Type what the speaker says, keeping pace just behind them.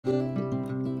Everybody,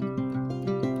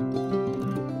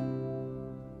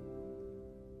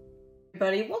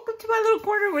 welcome to my little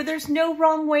corner where there's no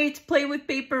wrong way to play with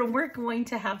paper, and we're going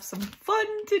to have some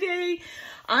fun today.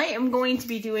 I am going to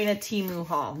be doing a TEMU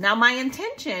haul. Now, my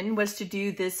intention was to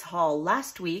do this haul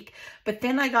last week, but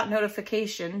then I got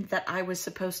notification that I was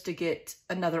supposed to get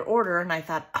another order, and I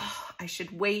thought, oh, I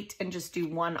should wait and just do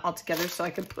one altogether so I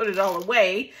could put it all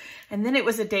away. And then it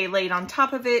was a day late. On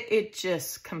top of it, it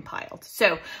just compiled.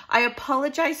 So I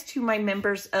apologize to my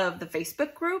members of the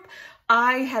Facebook group.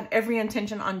 I had every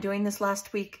intention on doing this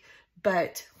last week,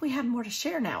 but we have more to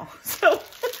share now. So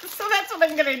that's what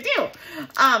I'm gonna do.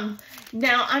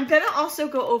 Now I'm gonna also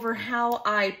go over how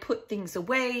I put things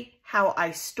away, how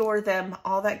I store them,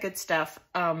 all that good stuff.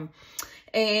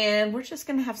 And we're just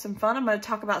gonna have some fun. I'm gonna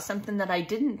talk about something that I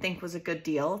didn't think was a good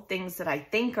deal, things that I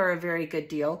think are a very good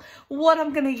deal, what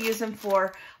I'm gonna use them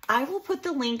for. I will put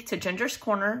the link to Ginger's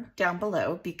Corner down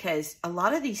below because a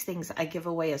lot of these things I give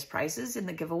away as prizes in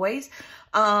the giveaways.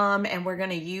 And I'm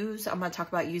gonna talk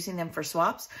about using them for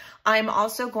swaps. I'm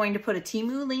also going to put a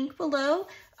TEMU link below.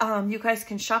 You guys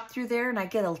can shop through there and I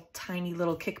get a tiny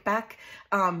little kickback.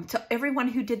 To everyone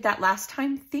who did that last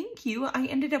time, thank you. I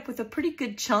ended up with a pretty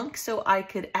good chunk so I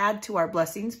could add to our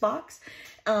blessings box.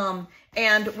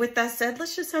 And with that said,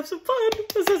 let's just have some fun.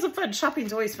 This is some fun.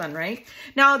 Shopping's always fun, right?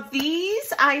 Now,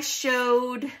 these I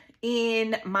showed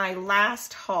in my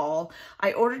last haul.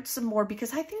 I ordered some more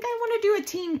because I think I want to do a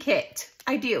teen kit.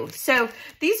 I do. So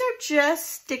these are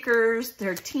just stickers.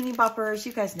 They're teeny boppers.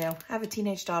 You guys know, I have a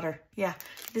teenage daughter. Yeah,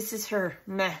 this is her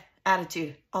meh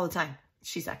attitude all the time.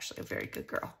 She's actually a very good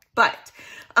girl. But,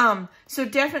 so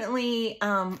definitely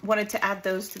wanted to add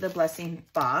those to the blessing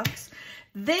box.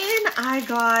 Then I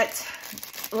got,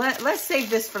 let's save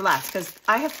this for last because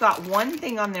I have got one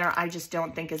thing on there I just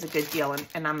don't think is a good deal.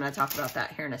 And I'm going to talk about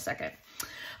that here in a second.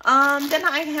 Then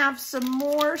I have some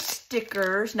more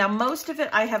stickers. Now, most of it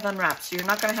I have unwrapped, so you're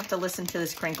not going to have to listen to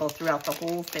this crinkle throughout the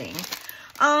whole thing.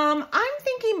 I'm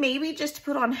thinking maybe just to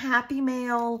put on Happy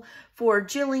Mail for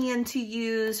Jillian to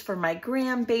use for my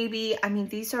grandbaby. I mean,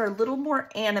 these are a little more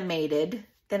animated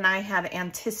than I had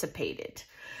anticipated.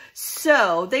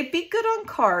 So they'd be good on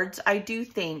cards, I do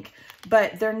think,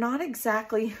 but they're not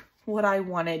exactly what I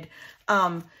wanted.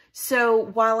 So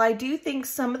while I do think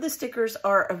some of the stickers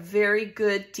are a very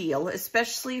good deal,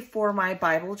 especially for my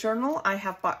Bible journal, I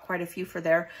have bought quite a few for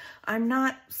there. I'm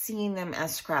not seeing them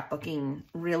as scrapbooking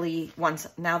really once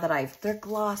now that they're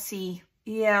glossy.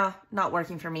 Yeah, not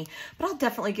working for me, but I'll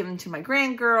definitely give them to my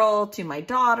grandgirl, to my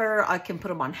daughter. I can put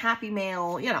them on Happy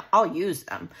Mail. You know, I'll use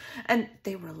them. And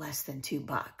they were less than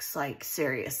 $2. Like,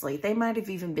 seriously, they might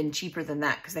have even been cheaper than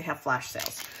that because they have flash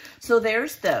sales. So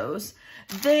there's those.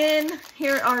 Then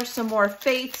here are some more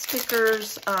faith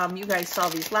stickers. You guys saw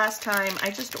these last time. I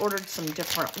just ordered some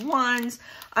different ones.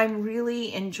 I'm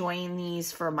really enjoying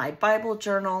these for my Bible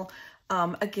journal.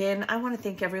 Again, I want to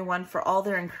thank everyone for all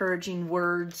their encouraging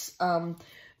words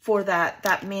for that.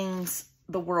 That means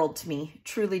the world to me. It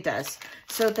truly does.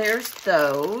 So there's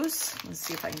those. Let's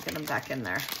see if I can get them back in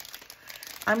there.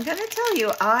 I'm going to tell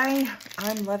you,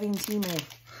 I'm loving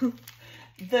TEMU.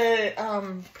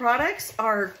 The products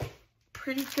are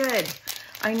pretty good.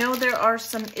 I know there are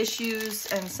some issues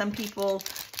and some people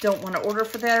don't want to order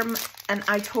for them, and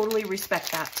I totally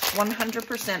respect that.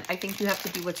 100%. I think you have to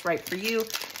do what's right for you.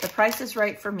 The price is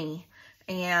right for me.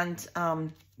 And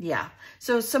yeah.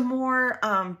 So some more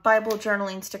Bible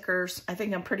journaling stickers. I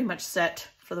think I'm pretty much set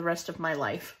for the rest of my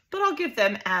life. But I'll give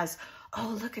them as,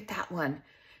 oh, look at that one.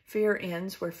 Fear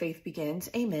ends where faith begins.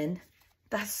 Amen.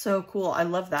 That's so cool. I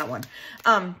love that one.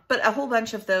 But a whole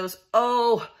bunch of those.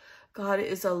 Oh, God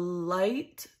is a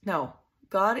light. No,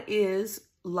 God is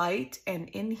light, and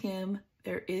in him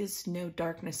there is no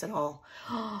darkness at all.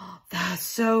 Oh, that's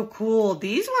so cool.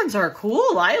 These ones are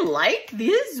cool. I like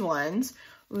these ones.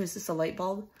 Oh, is this a light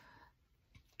bulb?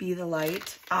 Be the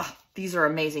light. Ah, these are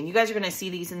amazing. You guys are going to see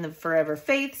these in the Forever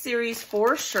Faith series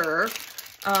for sure.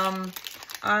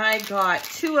 I got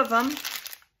 2 of them.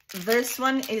 This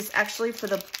one is actually for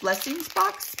the blessings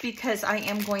box because I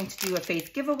am going to do a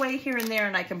faith giveaway here and there,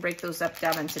 and I can break those up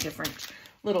down into different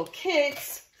little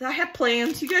kits. I have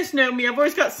plans. You guys know me. I've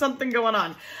always got something going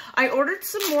on. I ordered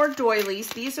some more doilies.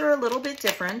 These are a little bit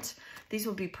different. These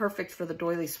would be perfect for the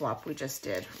doily swap we just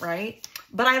did, right?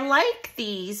 But I like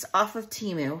these off of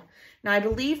TEMU. Now, I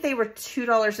believe they were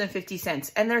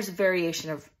 $2.50, and there's a variation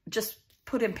of just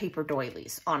put in paper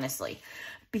doilies, honestly.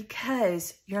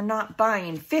 because you're not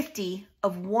buying 50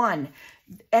 of one.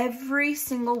 Every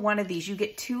single one of these, you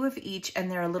get 2 of each, and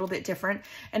they're a little bit different.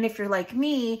 And if you're like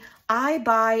me, I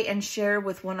buy and share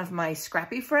with one of my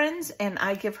scrappy friends, and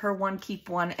I give her one, keep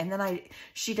one, and then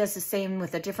she does the same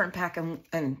with a different pack,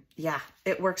 and yeah,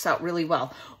 it works out really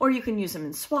well. Or you can use them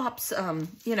in swaps.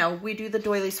 You know, we do the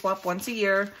doily swap once a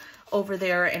year over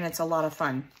there, and it's a lot of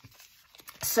fun.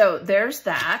 So there's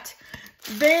that.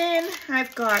 Then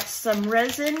I've got some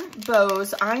resin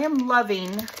bows. I am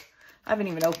loving, I haven't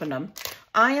even opened them.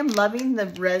 I am loving the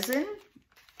resin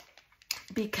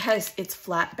because it's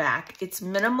flat back. It's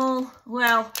minimal.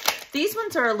 Well, these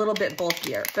ones are a little bit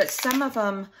bulkier, but some of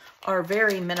them are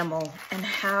very minimal. And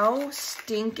how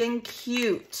stinking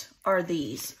cute are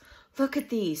these? Look at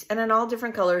these. And in all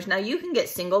different colors. Now you can get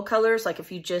single colors, like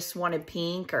if you just wanted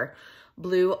pink or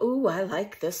blue. Ooh, I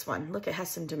like this one. Look, it has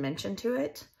some dimension to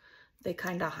it. They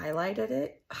kind of highlighted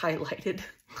it. Highlighted.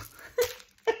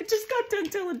 I just got done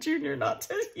telling Junior not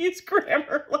to use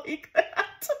grammar like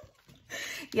that.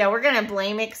 Yeah, we're going to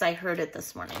blame it because I heard it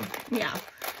this morning. Yeah.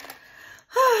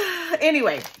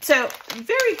 Anyway, so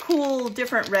very cool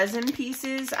different resin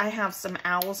pieces. I have some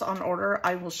owls on order.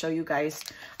 I will show you guys.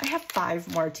 I have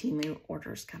 5 more TEMU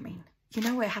orders coming. You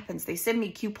know what happens? They send me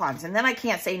coupons and then I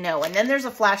can't say no. And then there's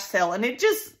a flash sale and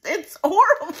it's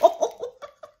horrible.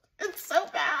 It's so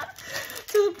bad.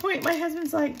 To the point my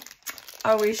husband's like,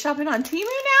 are we shopping on TEMU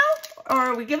now? Or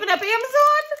are we giving up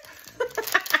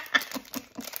Amazon?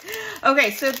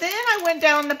 Okay, so then I went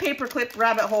down the paperclip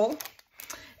rabbit hole.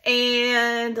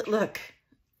 And look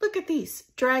at these.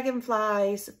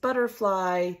 Dragonflies,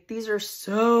 butterfly. These are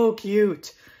so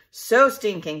cute. So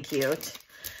stinking cute.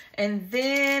 And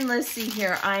then, let's see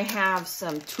here. I have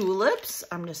some tulips.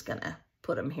 I'm just going to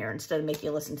put them here instead of making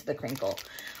you listen to the crinkle.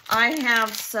 I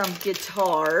have some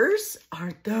guitars.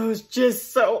 Aren't those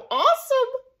just so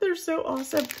awesome? They're so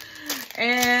awesome.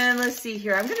 And let's see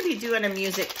here. I'm going to be doing a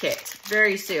music kit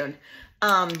very soon.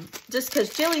 Just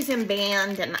because Jilly's in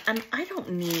band and I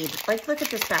don't need, like, look at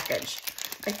this package.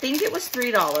 I think it was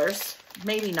 $3.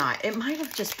 Maybe not. It might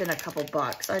have just been a couple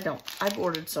bucks. I've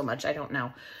ordered so much, I don't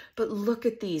know. But look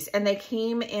at these. And they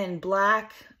came in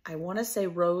black, I want to say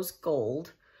rose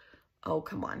gold. Oh,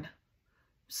 come on.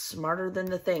 Smarter than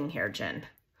the thing here, Jen.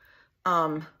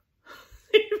 Anybody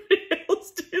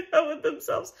else do that with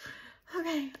themselves?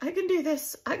 Okay, I can do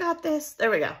this. I got this.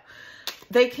 There we go.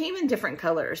 They came in different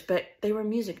colors, but they were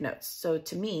music notes. So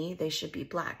to me, they should be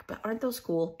black. But aren't those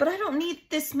cool? But I don't need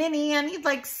this many. I need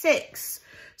like 6.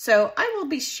 So I will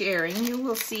be sharing. You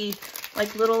will see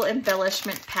like little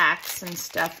embellishment packs and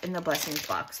stuff in the blessings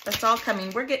box. That's all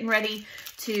coming. We're getting ready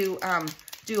to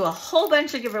do a whole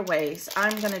bunch of giveaways.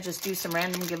 I'm going to just do some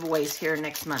random giveaways here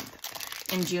next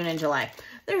month in June and July.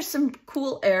 There's some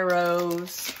cool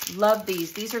arrows. Love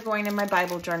these. These are going in my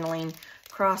Bible journaling.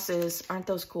 Crosses. Aren't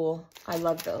those cool? I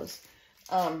love those.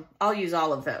 I'll use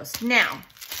all of those. Now,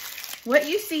 what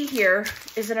you see here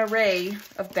is an array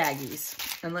of baggies.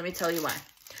 And let me tell you why.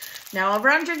 Now, over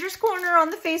on Ginger's Corner on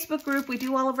the Facebook group, we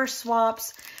do all of our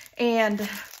swaps. And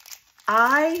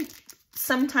I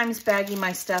sometimes baggy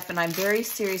my stuff, and I'm very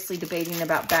seriously debating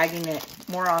about bagging it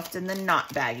more often than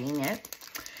not bagging it.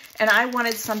 And I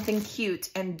wanted something cute,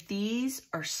 and these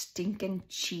are stinking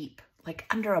cheap, like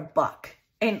under $1.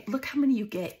 And look how many you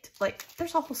get. Like,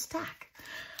 there's a whole stack.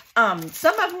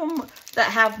 Some of them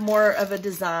that have more of a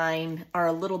design are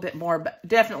a little bit more, but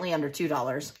definitely under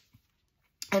 $2.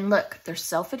 And look, they're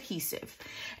self-adhesive.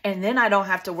 And then I don't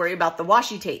have to worry about the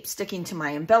washi tape sticking to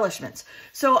my embellishments.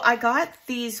 So I got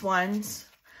these ones.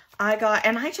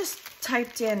 And I just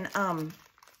typed in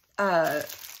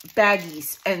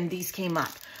baggies, and these came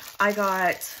up. I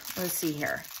got, let's see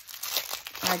here.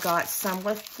 I got some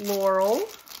with floral.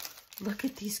 Look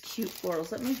at these cute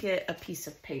florals. Let me get a piece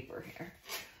of paper here.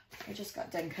 I just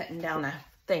got done cutting down a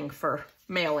thing for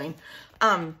mailing.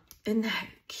 Isn't that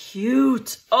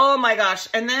cute? Oh my gosh.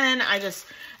 And then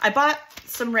I bought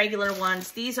some regular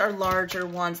ones. These are larger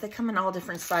ones. They come in all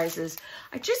different sizes.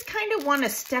 I just kind of want to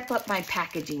step up my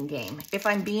packaging game, if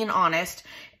I'm being honest.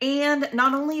 And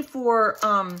not only for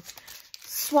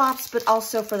swaps, but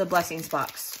also for the blessings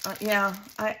box. Yeah,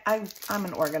 I'm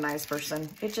an organized person.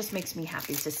 It just makes me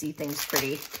happy to see things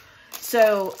pretty.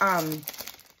 So,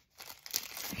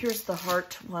 here's the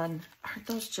heart one. Aren't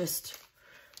those just,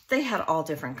 they had all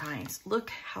different kinds. Look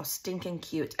how stinking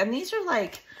cute. And these are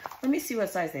like, let me see what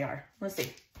size they are. Let's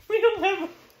see. We have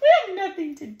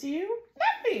nothing to do.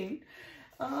 Nothing.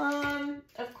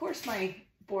 Of course my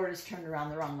board is turned around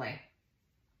the wrong way.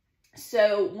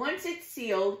 So once it's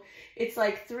sealed, it's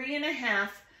like 3.5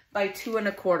 by 2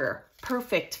 1/4.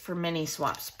 Perfect for mini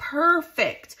swaps.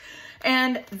 Perfect.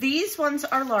 And these ones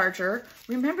are larger.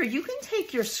 Remember, you can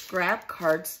take your scrap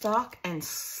cardstock and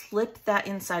slip that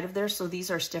inside of there. So these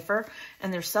are stiffer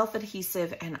and they're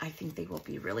self-adhesive, and I think they will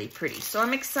be really pretty. So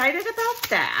I'm excited about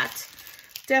that.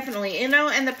 Definitely, you know,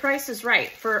 and the price is right.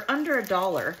 For under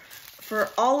 $1, for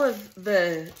all of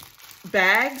the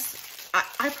bags,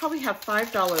 I probably have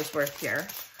 $5 worth here.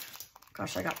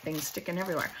 Gosh, I got things sticking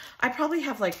everywhere. I probably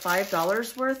have like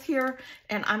 $5 worth here,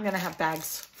 and I'm going to have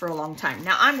bags for a long time.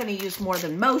 Now, I'm going to use more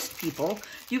than most people.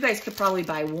 You guys could probably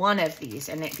buy one of these,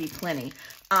 and it'd be plenty,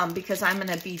 because I'm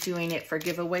going to be doing it for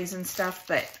giveaways and stuff.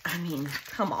 But, I mean,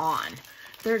 come on.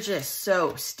 They're just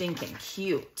so stinking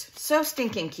cute. So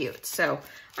stinking cute. So,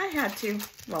 I had to.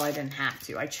 Well, I didn't have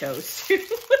to. I chose to.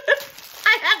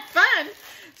 I had fun.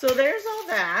 So, there's all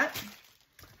that.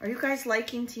 Are you guys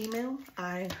liking TEMU?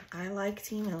 I like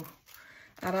TEMU.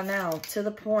 I don't know, to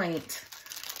the point.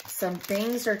 Some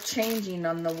things are changing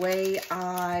on the way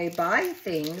I buy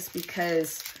things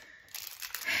because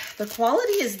the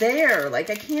quality is there. Like,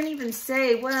 I can't even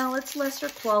say, well, it's lesser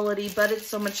quality, but it's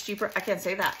so much cheaper. I can't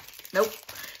say that. Nope.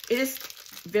 It is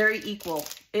very equal.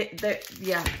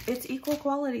 Yeah, it's equal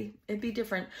quality. It'd be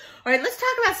different. All right, let's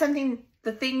talk about something,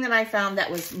 the thing that I found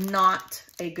that was not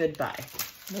a good buy.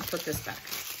 We'll put this back.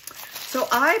 So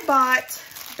I bought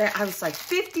that, I was like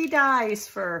 50 dies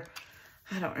for,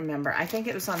 I don't remember. I think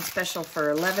it was on special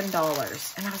for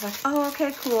 $11. And I was like, oh,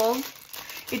 okay, cool.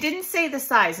 It didn't say the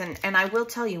size. And I will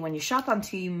tell you, when you shop on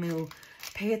TEMU,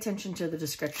 pay attention to the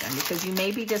description because you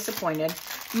may be disappointed.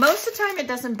 Most of the time it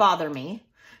doesn't bother me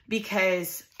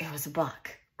because it was $1,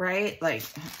 right? Like,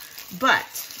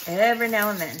 but every now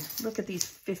and then, look at these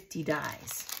 50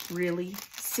 dies. Really?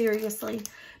 Seriously?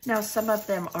 Now, some of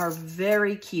them are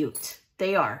very cute.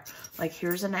 They are. Like,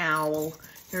 here's an owl.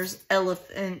 Here's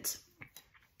elephant.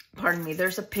 Pardon me.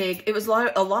 There's a pig. It was a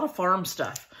lot of farm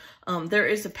stuff. There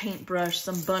is a paintbrush,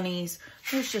 some bunnies.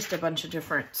 There's just a bunch of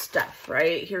different stuff,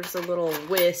 right? Here's a little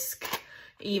whisk,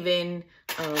 even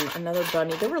another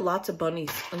bunny. There were lots of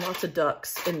bunnies and lots of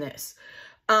ducks in this.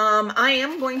 I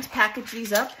am going to package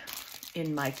these up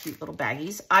in my cute little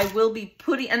baggies. I will be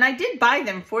putting, and I did buy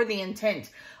them for the intent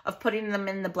of putting them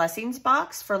in the blessings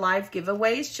box for live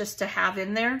giveaways just to have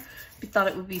in there. We thought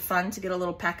it would be fun to get a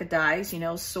little pack of dies, you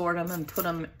know, sort them and put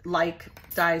them like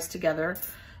dies together.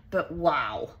 But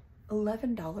wow,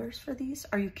 $11 for these?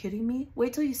 Are you kidding me?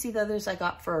 Wait till you see the others I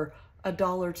got for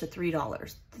 $1 to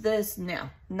 $3. This, no,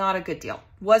 not a good deal.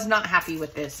 Was not happy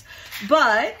with this.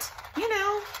 But, you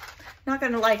know, not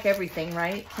gonna like everything,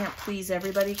 right? Can't please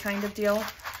everybody kind of deal.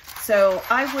 So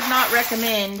I would not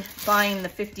recommend buying the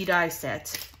 50 die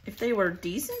set. If they were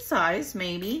decent size,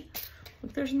 maybe.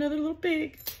 Look, there's another little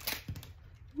pig.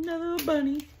 Another little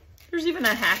bunny. There's even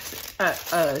a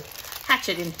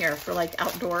hatchet in here for like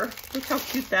outdoor. Look how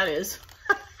cute that is.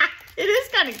 It is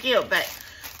kind of cute, but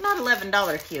not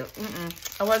 $11 cute.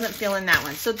 I wasn't feeling that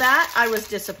one. So that I was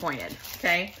disappointed,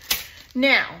 okay?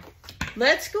 Now,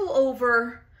 let's go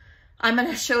over, I'm going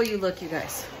to show you, look, you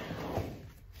guys.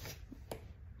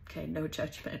 Okay, no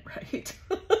judgment, right?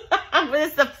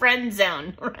 This is the friend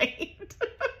zone, right?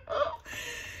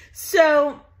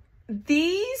 So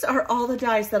these are all the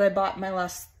dies that I bought in my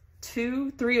last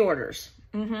 2-3 orders.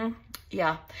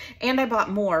 Yeah, and I bought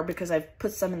more because I've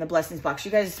put some in the blessings box.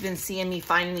 You guys have been seeing me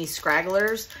finding these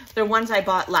scragglers. They're ones I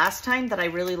bought last time that I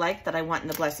really liked that I want in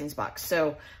the blessings box.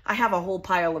 So I have a whole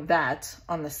pile of that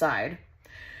on the side.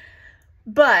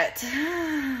 But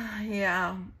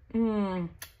yeah, I'm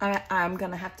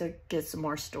gonna have to get some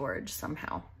more storage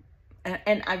somehow.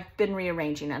 And I've been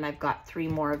rearranging, and I've got 3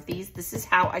 more of these. This is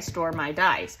how I store my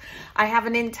dies. I have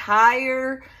an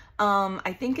entire,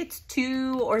 I think it's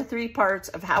 2 or 3 parts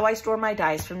of how I store my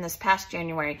dies from this past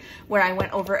January, where I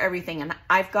went over everything. And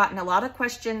I've gotten a lot of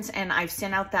questions, and I've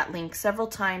sent out that link several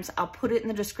times. I'll put it in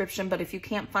the description, but if you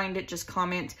can't find it, just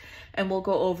comment and we'll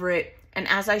go over it. And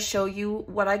as I show you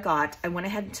what I got, I went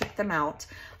ahead and took them out.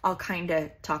 I'll kind of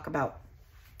talk about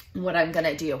what I'm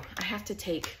gonna do. I have to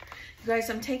take, you guys,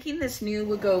 I'm taking this new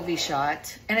Wegovy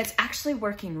shot, and it's actually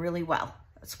working really well.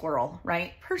 A squirrel,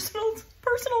 right? Personal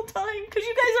time, because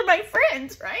you guys are my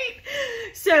friends, right?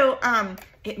 So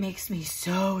it makes me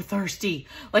so thirsty.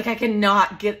 Like, I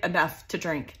cannot get enough to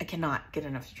drink. I cannot get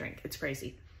enough to drink. It's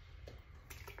crazy.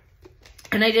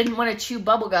 And I didn't want to chew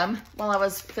bubble gum while I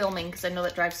was filming because I know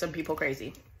that drives some people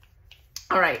crazy.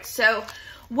 All right, so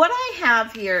what I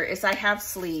have here is I have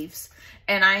sleeves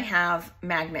and I have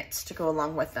magnets to go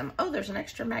along with them. Oh, there's an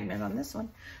extra magnet on this one.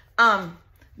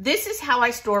 This is how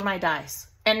I store my dies.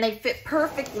 And they fit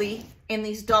perfectly in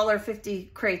these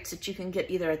 $1.50 crates that you can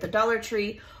get either at the Dollar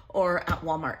Tree or at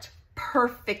Walmart.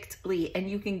 Perfectly. And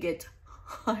you can get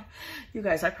You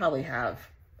guys, I probably have,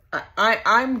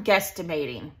 I'm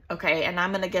guesstimating, okay? And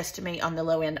I'm going to guesstimate on the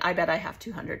low end. I bet I have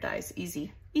 200 dies.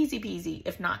 Easy, easy peasy,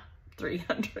 if not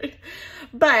 300.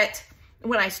 But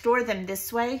when I store them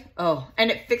this way, oh,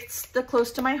 and it fits the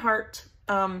close to my heart.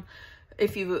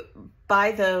 If you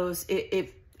buy those,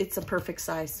 it's a perfect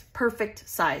size,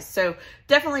 So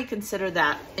definitely consider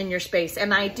that in your space.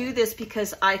 And I do this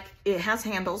because it has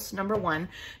handles, number one.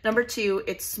 Number two,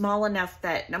 it's small enough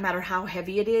that no matter how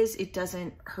heavy it is, it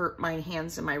doesn't hurt my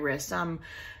hands and my wrists. I'm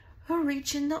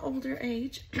reaching the older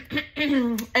age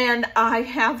and I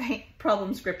have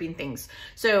problems gripping things.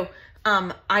 So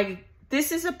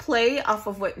this is a play off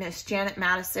of what Miss Janet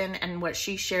Madison and what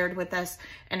she shared with us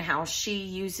and how she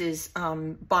uses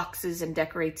boxes and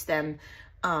decorates them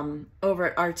over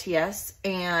at RTS.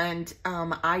 And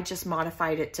I just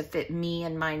modified it to fit me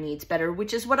and my needs better,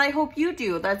 which is what I hope you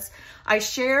do. I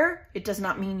share. It does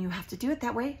not mean you have to do it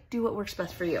that way. Do what works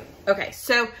best for you. Okay,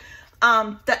 so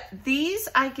these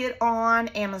I get on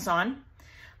Amazon.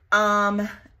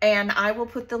 And I will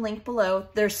put the link below.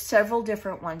 There's several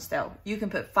different ones though. You can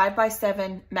put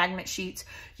 5x7 magnet sheets.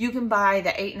 You can buy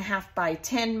the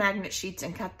 8.5x10 magnet sheets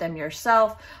and cut them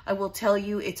yourself. I will tell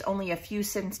you, it's only a few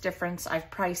cents difference.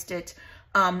 I've priced it.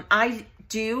 I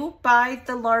do buy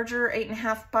the larger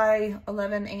 8.5x11,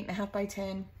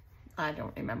 8.5x10. I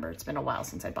don't remember. It's been a while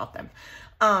since I bought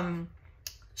them.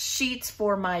 Sheets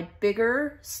for my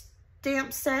bigger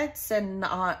stamp sets and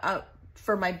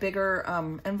for my bigger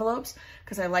envelopes,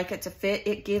 because I like it to fit.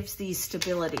 It gives these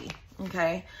stability,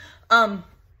 okay?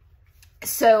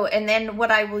 So, and then what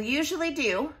I will usually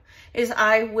do is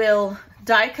I will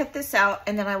die cut this out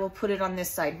and then I will put it on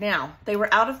this side. Now, they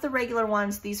were out of the regular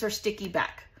ones. These are sticky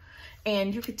back.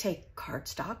 And you could take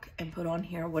cardstock and put on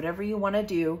here whatever you want to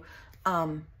do,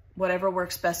 whatever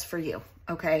works best for you,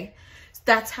 okay?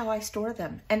 That's how I store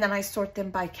them. And then I sort them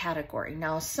by category.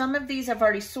 Now, some of these I've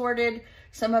already sorted.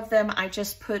 Some of them I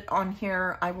just put on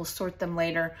here. I will sort them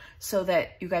later so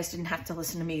that you guys didn't have to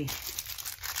listen to me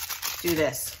do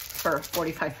this for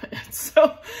 45 minutes.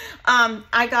 So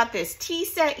I got this tea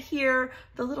set here,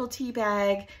 the little tea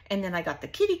bag, and then I got the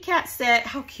kitty cat set.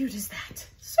 How cute is that?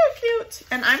 So cute.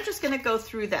 And I'm just gonna go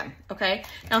through them, okay?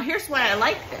 Now here's why I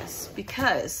like this,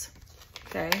 because,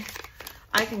 okay,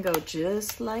 I can go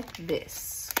just like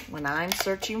this when I'm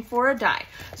searching for a die.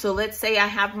 So let's say I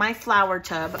have my flower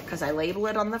tub, because I label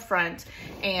it on the front,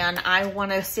 and I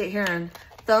want to sit here and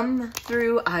thumb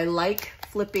through. I like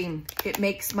flipping. It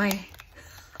makes my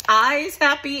eyes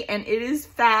happy, and it is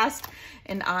fast,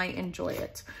 and I enjoy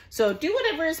it. So do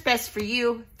whatever is best for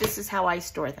you. This is how I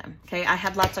store them, okay? I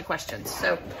had lots of questions.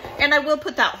 So, and I will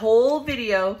put that whole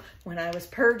video when I was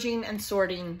purging and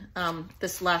sorting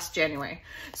this last January.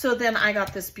 So then I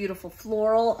got this beautiful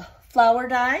floral flower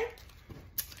die.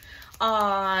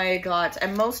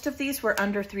 And most of these were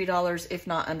under $3, if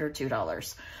not under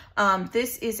 $2.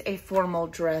 This is a formal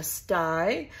dress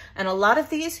die. And a lot of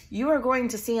these you are going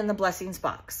to see in the blessings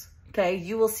box. Okay,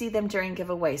 you will see them during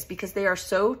giveaways because they are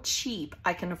so cheap.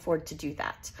 I can afford to do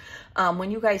that.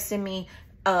 When you guys send me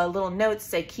little notes,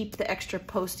 say keep the extra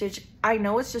postage. I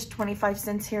know it's just 25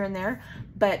 cents here and there,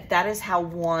 but that is how,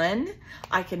 one,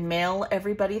 I can mail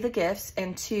everybody the gifts,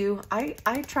 and two, I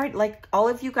tried, like all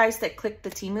of you guys that clicked the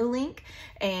TEMU link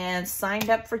and signed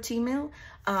up for TEMU,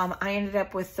 I ended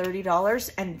up with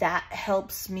 $30, and that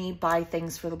helps me buy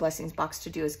things for the blessings box to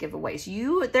do as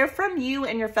giveaways. They're from you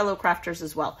and your fellow crafters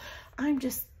as well. I'm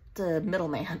just the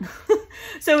middleman.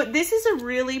 So this is a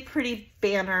really pretty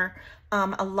banner.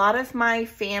 A lot of my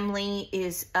family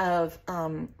is of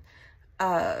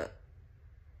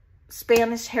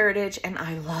Spanish heritage, and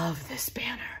I love this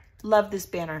banner. Love this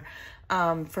banner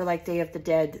for like Day of the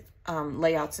Dead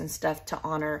layouts and stuff to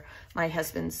honor my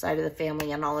husband's side of the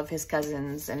family and all of his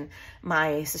cousins and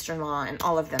my sister-in-law and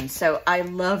all of them. So I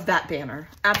love that banner.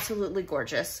 Absolutely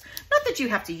gorgeous. Not that you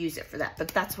have to use it for that, but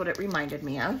that's what it reminded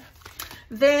me of.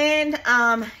 Then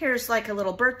here's like a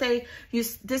little birthday.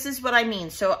 This is what I mean.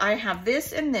 So I have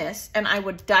this, and I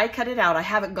would die cut it out. I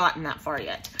haven't gotten that far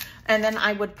yet. And then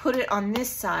I would put it on this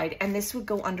side, and this would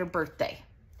go under birthday.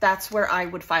 That's where I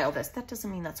would file this. That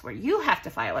doesn't mean that's where you have to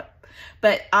file it.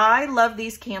 But I love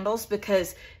these candles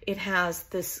because it has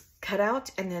this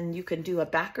cutout, and then you can do a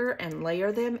backer and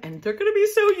layer them, and they're gonna be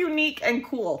so unique and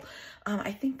cool.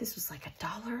 I think this was like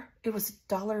 $1. It was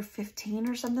 $1.15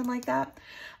 or something like that.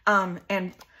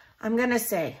 And I'm gonna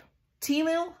say,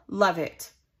 TEMU, love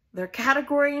it. Their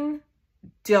categorying,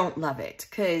 don't love it,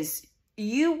 because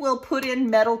you will put in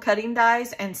metal cutting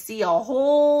dies and see a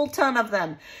whole ton of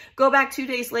them. Go back 2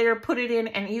 days later, put it in,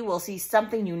 and you will see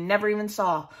something you never even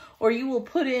saw. Or you will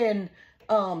put in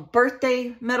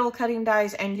birthday metal cutting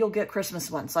dies, and you'll get Christmas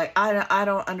ones. Like, I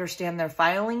don't understand their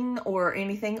filing or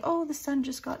anything. Oh, the sun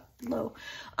just got low.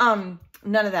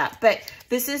 None of that. But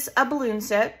this is a balloon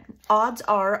set. Odds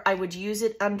are I would use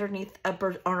it underneath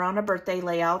or on a birthday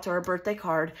layout or a birthday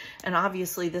card. And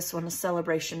obviously this one is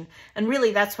celebration. And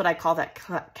really that's what I call that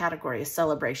category, is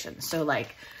celebration. So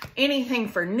like anything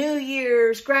for New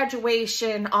Year's,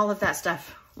 graduation, all of that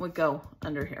stuff would go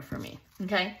under here for me.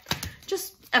 Okay.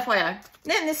 Just FYI.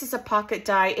 Then this is a pocket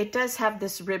die. It does have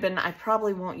this ribbon. I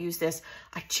probably won't use this.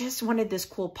 I just wanted this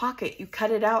cool pocket. You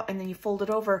cut it out and then you fold it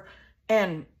over,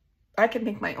 and I can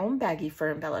make my own baggie for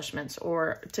embellishments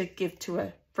or to give to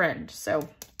a friend. So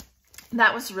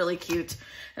that was really cute.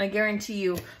 And I guarantee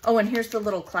you, oh, and here's the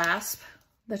little clasp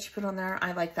that you put on there.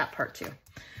 I like that part too.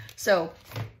 So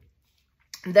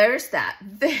there's that.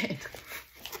 Then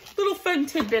little fun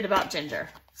tidbit about Ginger.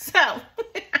 So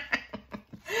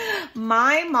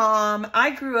my mom,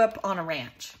 I grew up on a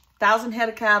ranch, 1,000 head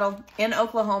of cattle in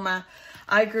Oklahoma.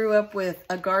 I grew up with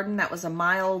a garden that was a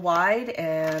mile wide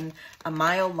and a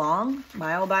mile long,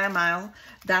 mile by a mile.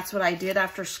 That's what I did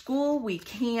after school. We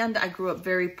canned. I grew up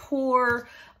very poor.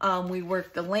 We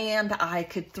worked the land. I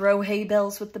could throw hay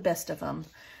bales with the best of them.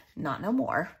 Not no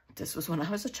more. This was when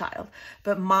I was a child.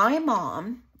 But my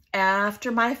mom,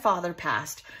 after my father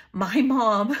passed, my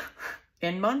mom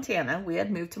in Montana, we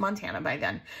had moved to Montana by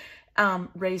then,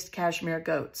 raised cashmere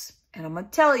goats. And I'm going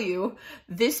to tell you,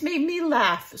 this made me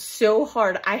laugh so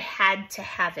hard. I had to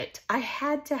have it. I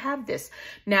had to have this.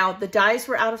 Now, the dies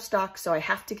were out of stock, so I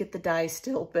have to get the dies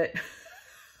still. But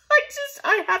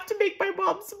I have to make my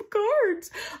mom some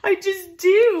cards. I just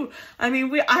do. I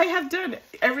mean, I have done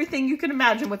everything you can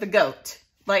imagine with a goat.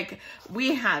 Like,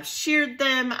 we have sheared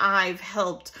them. I've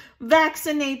helped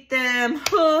vaccinate them,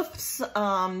 hoofs,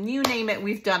 you name it,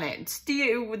 we've done it.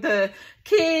 With the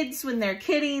kids, when they're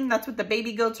kidding, that's what the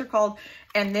baby goats are called.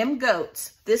 And them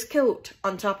goats, this coat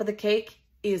on top of the cake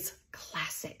is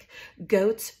classic.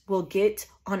 Goats will get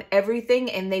on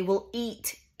everything and they will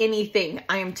eat anything.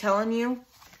 I am telling you,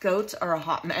 goats are a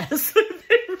hot mess.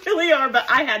 They really are, but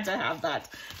I had to have that.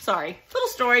 Sorry, little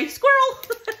story, squirrel.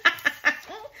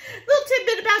 Little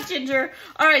tidbit about Ginger.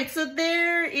 All right, so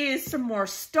there is some more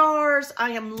stars.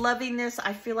 I am loving this.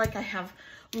 I feel like I have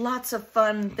lots of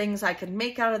fun things I can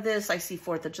make out of this. I see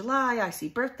 4th of July, I see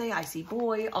birthday, I see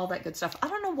boy, all that good stuff. I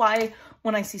don't know why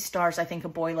when I see stars, I think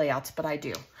of boy layouts, but I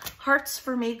do. Hearts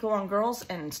for me go on girls,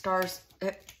 and stars,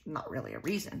 not really a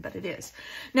reason, but it is.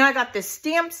 Now I got this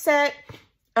stamp set.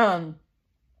 I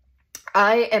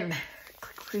am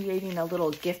creating a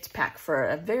little gift pack for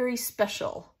a very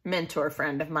special mentor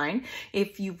friend of mine.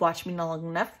 If you've watched me long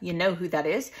enough, you know who that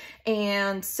is.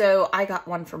 And so I got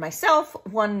one for myself,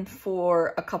 one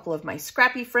for a couple of my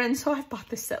scrappy friends. So I've bought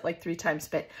this set like 3 times,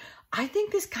 but I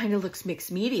think this kind of looks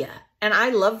mixed media. And I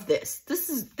love this.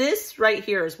 This right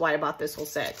here is why I bought this whole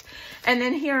set. And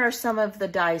then here are some of the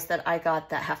dies that I got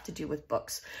that have to do with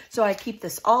books. So I keep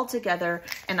this all together,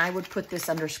 and I would put this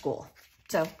under school.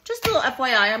 So just a little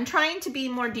FYI, I'm trying to be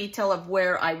more detail of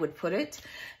where I would put it.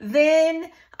 Then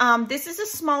this is a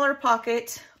smaller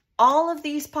pocket. All of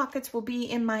these pockets will be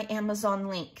in my Amazon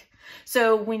link.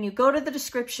 So when you go to the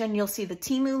description, you'll see the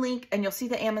TEMU link and you'll see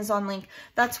the Amazon link.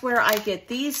 That's where I get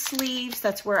these sleeves.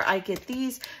 That's where I get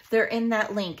these. They're in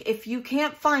that link. If you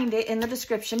can't find it in the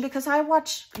description, because I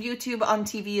watch YouTube on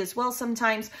TV as well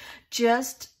sometimes,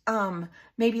 just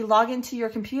maybe log into your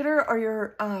computer or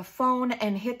your phone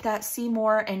and hit that see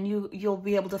more, and you'll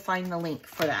be able to find the link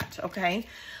for that. Okay.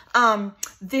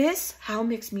 How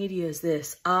mixed media is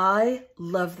this? I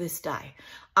love this die.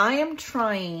 I am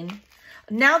trying,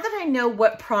 now that I know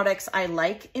what products I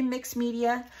like in mixed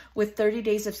media, with 30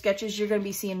 days of sketches, you're going to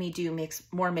be seeing me do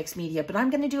more mixed media, but I'm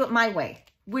going to do it my way,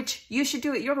 which you should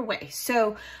do it your way.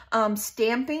 So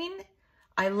stamping,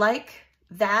 I like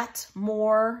that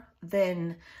more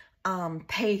than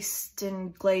paste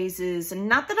and glazes. And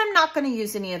not that I'm not going to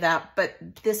use any of that, but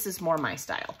this is more my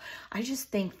style. I just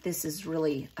think this is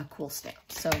really a cool stamp.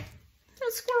 So,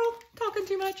 a squirrel, talking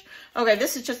too much. Okay,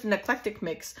 this is just an eclectic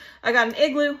mix. I got an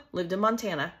igloo, lived in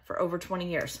Montana for over 20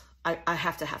 years. I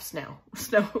have to have snow.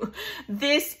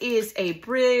 This is a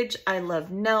bridge. I love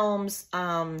gnomes.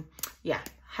 Yeah,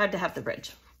 had to have the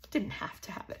bridge. Didn't have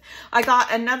to have it. I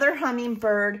got another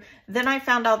hummingbird. Then I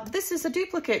found out this is a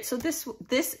duplicate. So this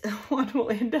one will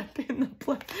end up in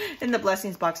the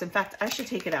blessings box. In fact, I should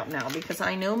take it out now because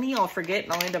I know me, I'll forget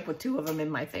and I'll end up with 2 of them in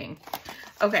my thing.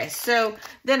 Okay, so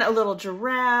then a little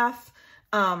giraffe.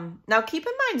 Now keep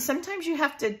in mind, sometimes you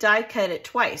have to die cut it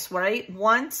twice, right?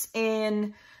 Once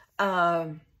in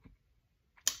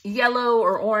yellow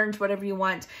or orange, whatever you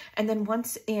want. And then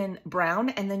once in brown,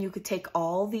 and then you could take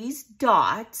all these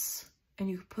dots and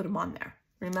you could put them on there.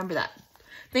 Remember that.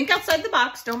 Think outside the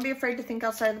box. Don't be afraid to think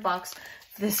outside the box.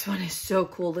 This one is so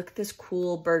cool. Look at this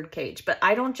cool bird cage. But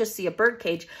I don't just see a bird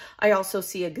cage. I also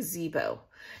see a gazebo.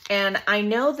 And I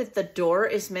know that the door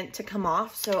is meant to come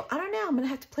off. So I don't know. I'm going to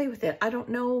have to play with it. I don't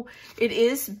know. It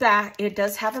is back. It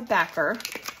does have a backer.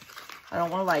 I don't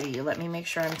want to lie to you. Let me make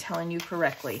sure I'm telling you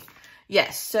correctly.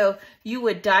 Yes. So you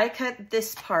would die cut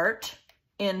this part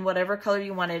in whatever color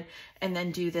you wanted and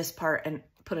then do this part and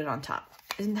put it on top.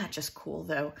 Isn't that just cool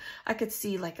though? I could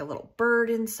see like a little bird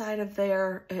inside of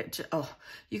there.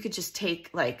 You could just take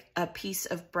like a piece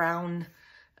of brown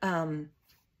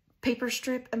paper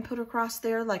strip and put across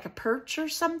there like a perch or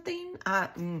something.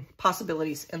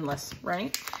 Possibilities endless,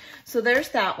 right? So there's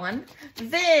that one.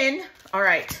 Then, all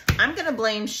right, I'm going to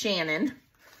blame Shannon and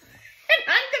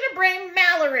I'm going to blame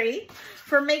Mallory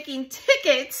for making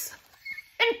tickets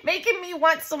and making me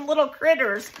want some little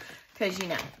critters because, you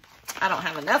know, I don't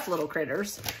have enough little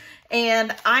critters.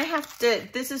 And I have to,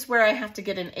 this is where I have to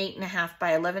get an 8.5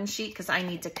 by 11 sheet because I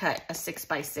need to cut a 6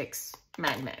 by 6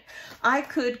 magnet. I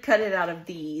could cut it out of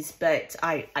these, but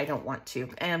I don't want to.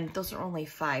 And those are only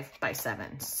 5 by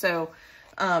 7. So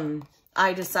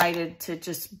I decided to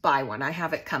just buy one. I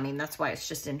have it coming. That's why it's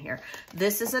just in here.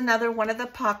 This is another one of the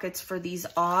pockets for these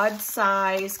odd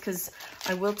size because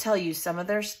I will tell you some of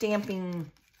their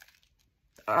stamping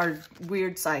are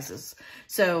weird sizes.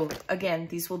 So again,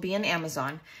 these will be in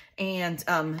Amazon, and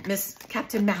Miss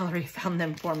Captain Mallory found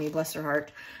them for me, bless her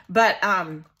heart. But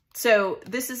so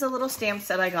this is a little stamp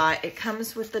set I got. It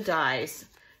comes with the dies.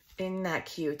 Isn't that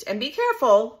cute? And be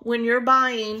careful when you're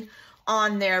buying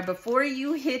on there before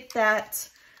you hit that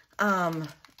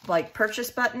like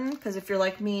purchase button, because if you're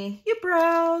like me, you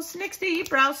browse, next day you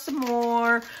browse some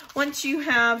more. Once you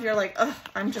have, you're like, oh,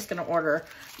 I'm just gonna order.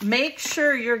 Make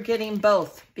sure you're getting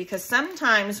both, because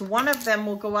sometimes one of them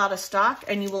will go out of stock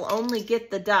and you will only get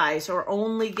the dies or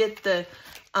only get the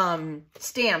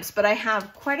stamps. But I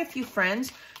have quite a few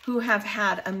friends who have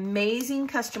had amazing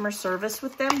customer service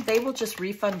with them. They will just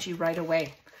refund you right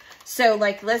away. So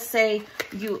like, let's say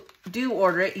you do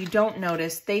order it, you don't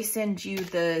notice, they send you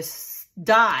the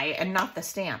die and not the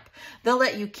stamp. They'll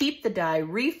let you keep the die,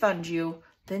 refund you,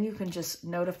 then you can just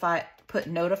put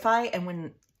notify, and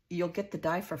when you'll get the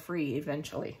die for free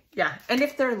eventually. Yeah, and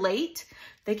if they're late,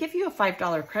 they give you a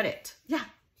 $5 credit. Yeah,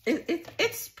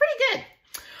 it's pretty good.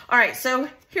 All right, so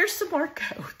here's some more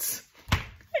coats.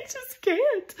 I just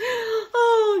can't.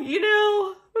 Oh, you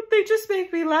know, they just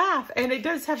make me laugh. And it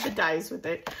does have the dies with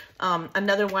it.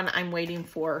 Another one I'm waiting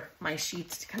for my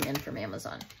sheets to come in from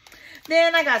Amazon.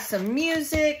 Then I got some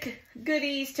music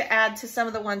goodies to add to some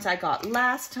of the ones I got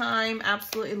last time.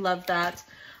 Absolutely love that.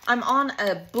 I'm on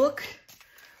a book,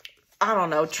 I don't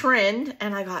know, trend.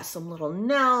 And I got some little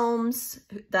gnomes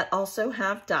that also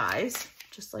have dies,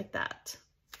 just like that.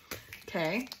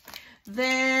 Okay.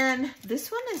 Then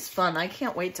this one is fun. I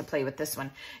can't wait to play with this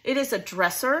one. It is a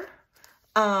dresser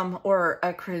or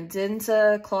a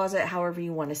credenza closet, however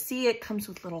you want to see it. Comes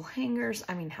with little hangers.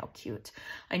 I mean, how cute.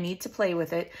 I need to play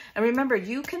with it. And remember,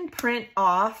 you can print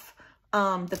off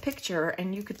the picture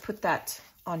and you could put that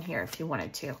on here if you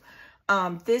wanted to.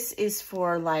 This is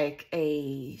for like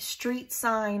a street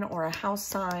sign or a house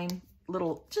sign,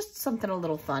 just something a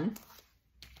little fun.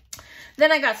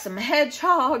 Then I got some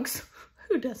hedgehogs.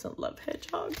 Who doesn't love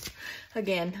hedgehogs?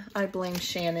 Again, I blame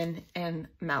Shannon and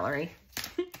Mallory.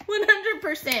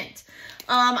 100%.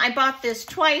 I bought this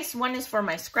twice. One is for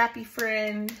my scrappy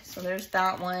friend. So there's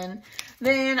that one.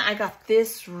 Then I got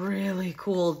this really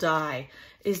cool die.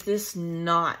 Is this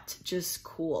not just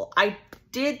cool? I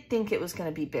did think it was going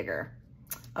to be bigger.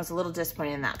 I was a little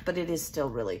disappointed in that, but it is still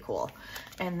really cool.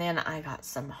 And then I got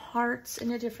some hearts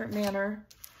in a different manner.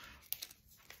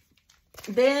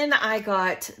 Then I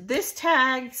got this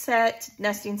tag set,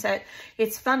 nesting set.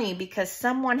 It's funny because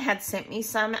someone had sent me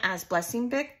some as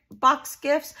blessing box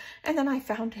gifts, and then I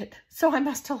found it. So I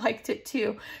must have liked it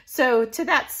too. So to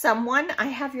that someone, I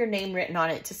have your name written on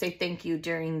it to say thank you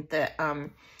during the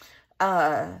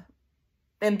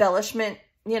embellishment,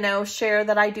 you know, share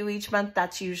that I do each month.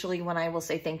 That's usually when I will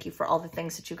say thank you for all the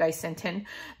things that you guys sent in,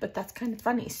 but that's kind of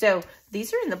funny. So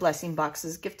these are in the blessing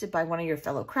boxes gifted by one of your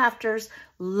fellow crafters.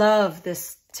 Love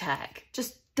this tag.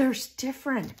 Just, they're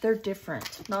different. They're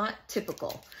different, not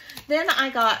typical. Then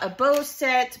I got a bow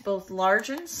set, both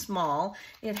large and small.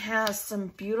 It has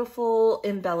some beautiful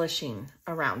embellishing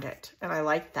around it, and I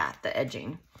like that, the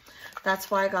edging.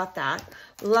 That's why I got that.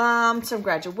 Some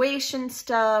graduation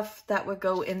stuff that would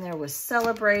go in there with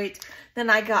celebrate. Then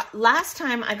I got, last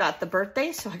time I got the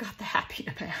birthday, so I got the happy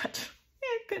to match.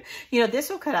 You know, this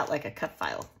will cut out like a cut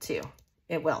file too.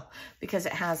 It will, because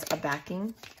it has a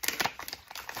backing,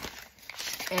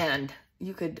 and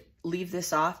you could leave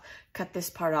this off, cut this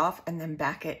part off, and then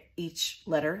back it each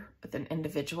letter with an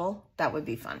individual. That would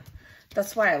be fun.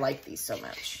 That's why I like these so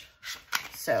much.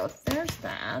 So there's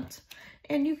that.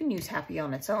 And you can use Happy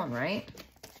on its own, right?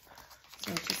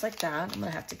 So just like that. I'm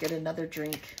gonna have to get another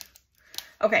drink.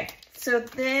 Okay, so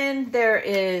then there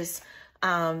is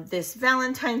this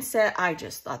Valentine set. I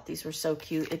just thought these were so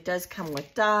cute. It does come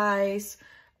with dies.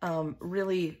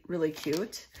 Really, really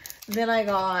cute. Then I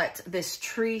got this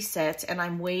tree set, and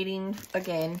I'm waiting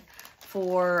again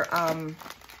for my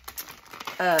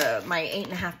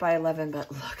 8.5 by 11,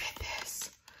 but look at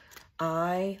this.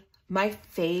 My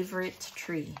favorite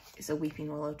tree is a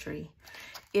weeping willow tree.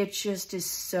 It just is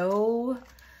so,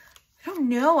 I don't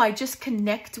know, I just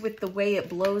connect with the way it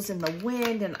blows in the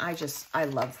wind, and I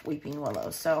love weeping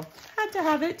willow, so had to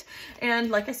have it. And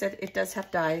like I said, it does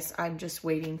have dies. I'm just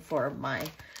waiting for my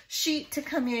sheet to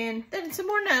come in. Then some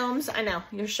more gnomes. I know,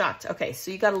 you're shocked. Okay,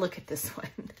 so you got to look at this one.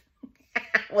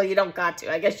 Well, you don't got to.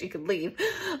 I guess you could leave.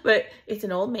 But it's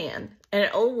an old man and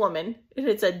an old woman, and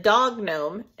it's a dog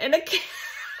gnome and a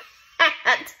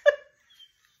cat.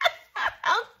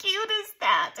 How cute is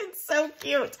that? It's so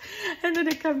cute. And then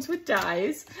it comes with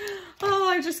dies. Oh,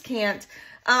 I just can't.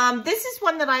 This is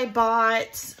one that I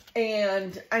bought,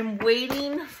 and I'm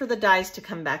waiting for the dies to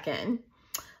come back in.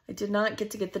 I did not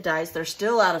get the dies. They're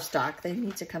still out of stock. They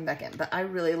need to come back in, but I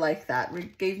really like that.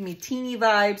 It gave me teeny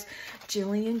vibes.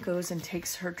 Jillian goes and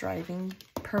takes her driving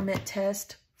permit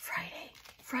test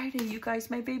Friday, you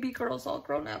guys. My baby girl's all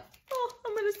grown up. Oh,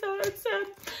 I'm gonna sound sad.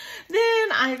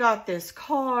 Then I got this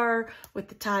car with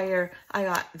the tire. I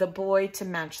got the boy to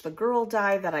match the girl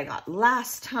die that I got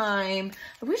last time.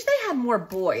 I wish they had more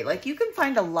boy. Like, you can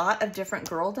find a lot of different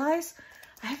girl dies.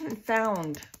 I haven't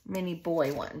found many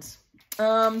boy ones.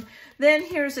 Then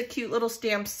here's a cute little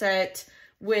stamp set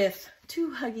with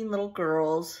 2 hugging little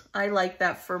girls. I like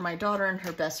that for my daughter and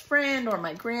her best friend, or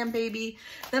my grandbaby.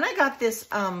 Then I got this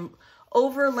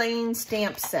overlaying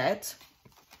stamp set,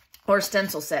 or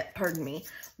stencil set, pardon me.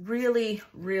 Really,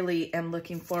 really am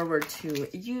looking forward to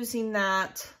using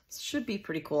that. Should be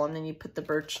pretty cool. And then you put the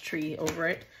birch tree over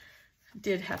it.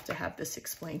 Did have to have this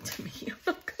explained to me. I'm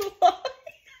not gonna lie.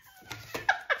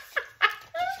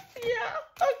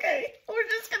 Yeah, okay. We're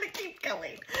just gonna keep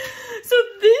going. So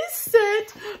this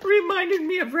set reminded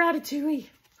me of Ratatouille.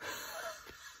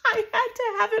 I had to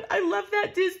have it. I love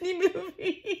that Disney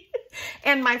movie.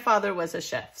 And my father was a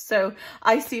chef, so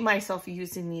I see myself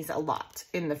using these a lot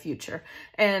in the future.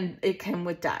 And it came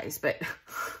with dies, but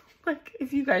like,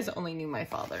 if you guys only knew my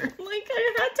father, like,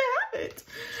 I had to have it.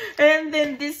 And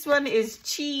then this one is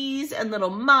cheese and little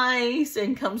mice,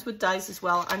 and comes with dies as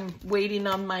well. I'm waiting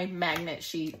on my magnet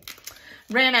sheet.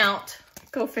 Ran out.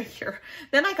 Go figure.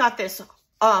 Then I got this.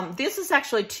 This is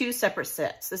actually 2 separate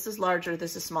sets. This is larger,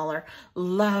 this is smaller.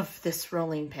 Love this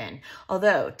rolling pin.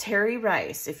 Although, Terry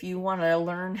Rice, if you want to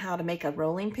learn how to make a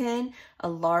rolling pin, a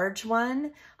large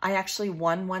one, I actually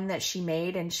won one that she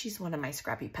made, and she's one of my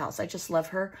scrappy pals. I just love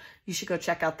her. You should go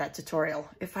check out that tutorial.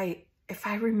 If I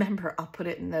remember, I'll put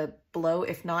it in the below.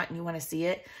 If not, and you want to see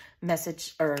it,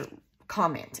 message or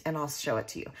comment, and I'll show it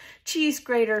to you. Cheese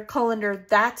grater, colander,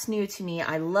 that's new to me.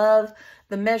 I love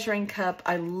the measuring cup.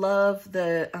 I love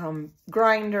the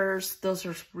grinders. Those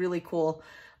are really cool.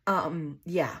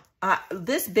 Yeah,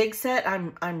 this big set,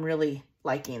 I'm really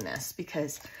liking this,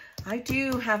 because I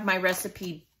do have my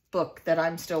recipe book that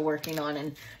I'm still working on,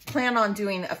 and plan on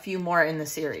doing a few more in the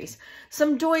series.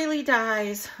 Some doily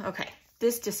dies. Okay,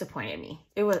 this disappointed me.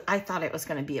 I thought it was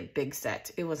going to be a big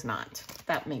set. It was not.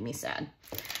 That made me sad.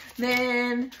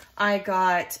 Then I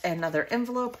got another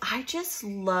envelope. I just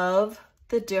love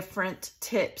the different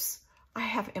tips. I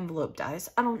have envelope dies.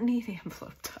 I don't need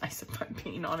envelope dies, if I'm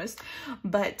being honest.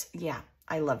 But yeah,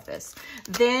 I love this.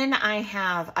 Then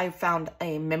I found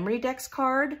a memory decks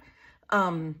card.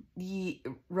 The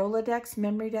Rolodex,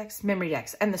 memory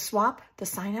decks. And the swap, the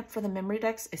sign up for the memory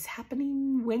decks is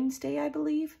happening Wednesday, I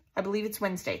believe. I believe it's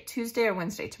Wednesday, Tuesday or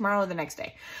Wednesday, tomorrow or the next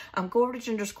day. Go over to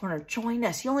Ginger's Corner, join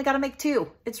us. You only got to make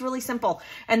 2. It's really simple.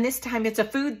 And this time it's a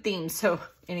food theme. So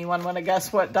anyone want to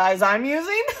guess what dies I'm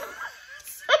using?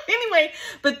 So anyway,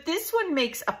 but this one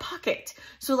makes a pocket.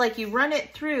 So like, you run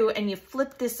it through and you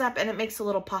flip this up and it makes a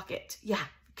little pocket. Yeah.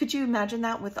 Could you imagine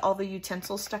that with all the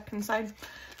utensils stuck inside?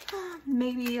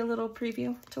 Maybe a little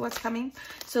preview to what's coming.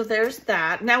 So there's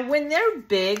that. Now, when they're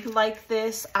big like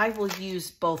this, I will use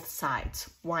both sides.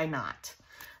 Why not?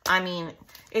 I mean,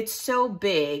 it's so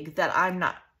big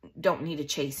that don't need to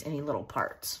chase any little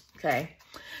parts. Okay.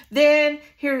 Then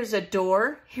here's a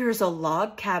door. Here's a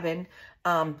log cabin.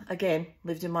 Again,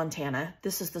 lived in Montana.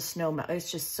 This is the snow mountain.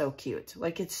 It's just so cute.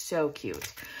 Like, it's so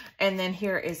cute. And then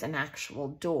here is an actual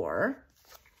door.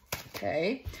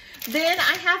 Okay. Then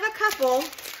I have a couple.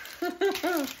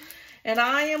 And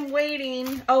I am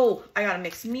waiting. Oh, I got a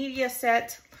mixed media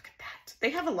set. Look at that.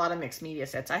 They have a lot of mixed media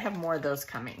sets. I have more of those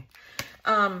coming.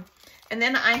 And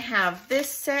then I have this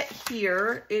set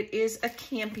here. It is a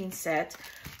camping set.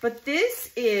 But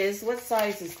this is, what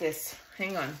size is this?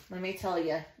 Hang on, let me tell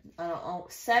you.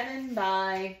 7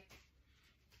 by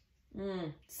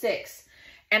 6.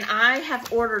 And I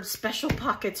have ordered special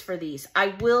pockets for these. I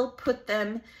will put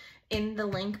them in the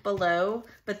link below.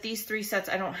 But these 3 sets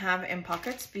I don't have in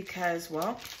pockets because,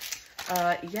 well,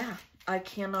 yeah, I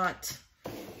cannot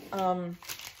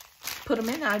put them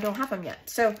in. I don't have them yet.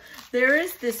 So there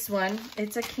is this one.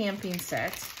 It's a camping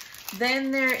set.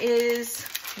 Then there is,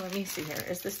 let me see here.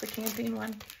 Is this the camping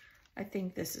one? I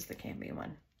think this is the camping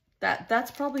one.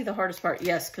 That's probably the hardest part.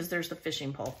 Yes, because there's the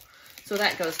fishing pole. So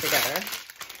that goes together.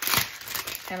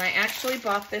 And I actually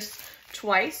bought this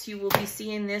twice. You will be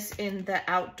seeing this in the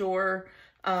outdoor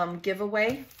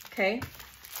giveaway. Okay.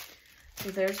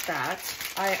 So there's that.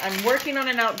 I'm working on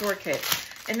an outdoor kit.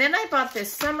 And then I bought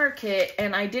this summer kit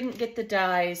and I didn't get the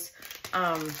dies.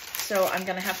 So I'm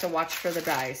going to have to watch for the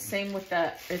dies. Same with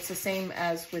that. It's the same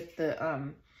as with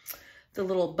the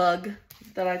little bug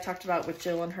that I talked about with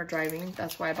Jill and her driving.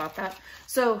 That's why I bought that.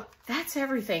 So that's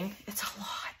everything. It's a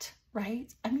lot,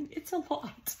 right? I mean, it's a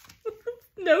lot.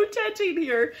 No judging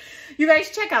here. You guys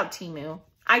check out TEMU.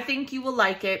 I think you will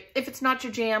like it. If it's not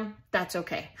your jam, that's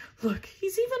okay. Look,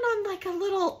 he's even on like a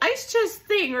little ice chest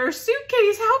thing or a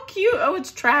suitcase. How cute. Oh,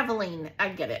 it's traveling. I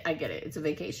get it. I get it. It's a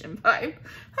vacation vibe.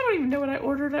 I don't even know what I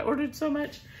ordered. I ordered so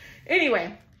much.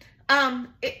 Anyway,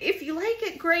 if you like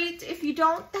it, great. If you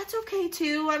don't, that's okay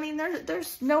too. I mean,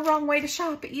 there's no wrong way to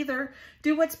shop either.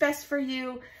 Do what's best for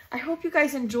you. I hope you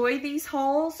guys enjoy these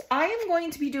hauls. I am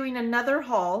going to be doing another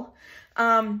haul.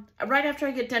 Right after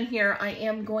I get done here, I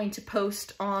am going to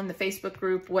post on the Facebook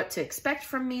group what to expect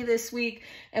from me this week.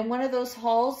 And one of those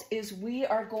hauls is we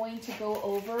are going to go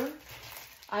over,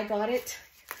 I got it,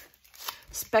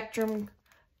 Spectrum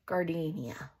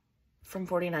Gardenia from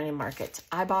 49 Market.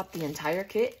 I bought the entire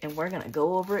kit and we're going to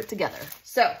go over it together.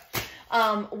 So,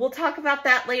 we'll talk about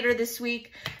that later this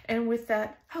week. And with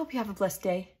that, I hope you have a blessed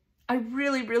day. I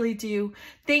really, really do.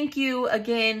 Thank you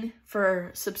again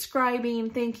for subscribing.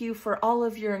 Thank you for all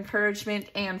of your encouragement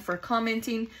and for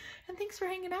commenting. And thanks for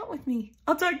hanging out with me.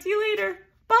 I'll talk to you later.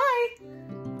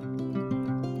 Bye.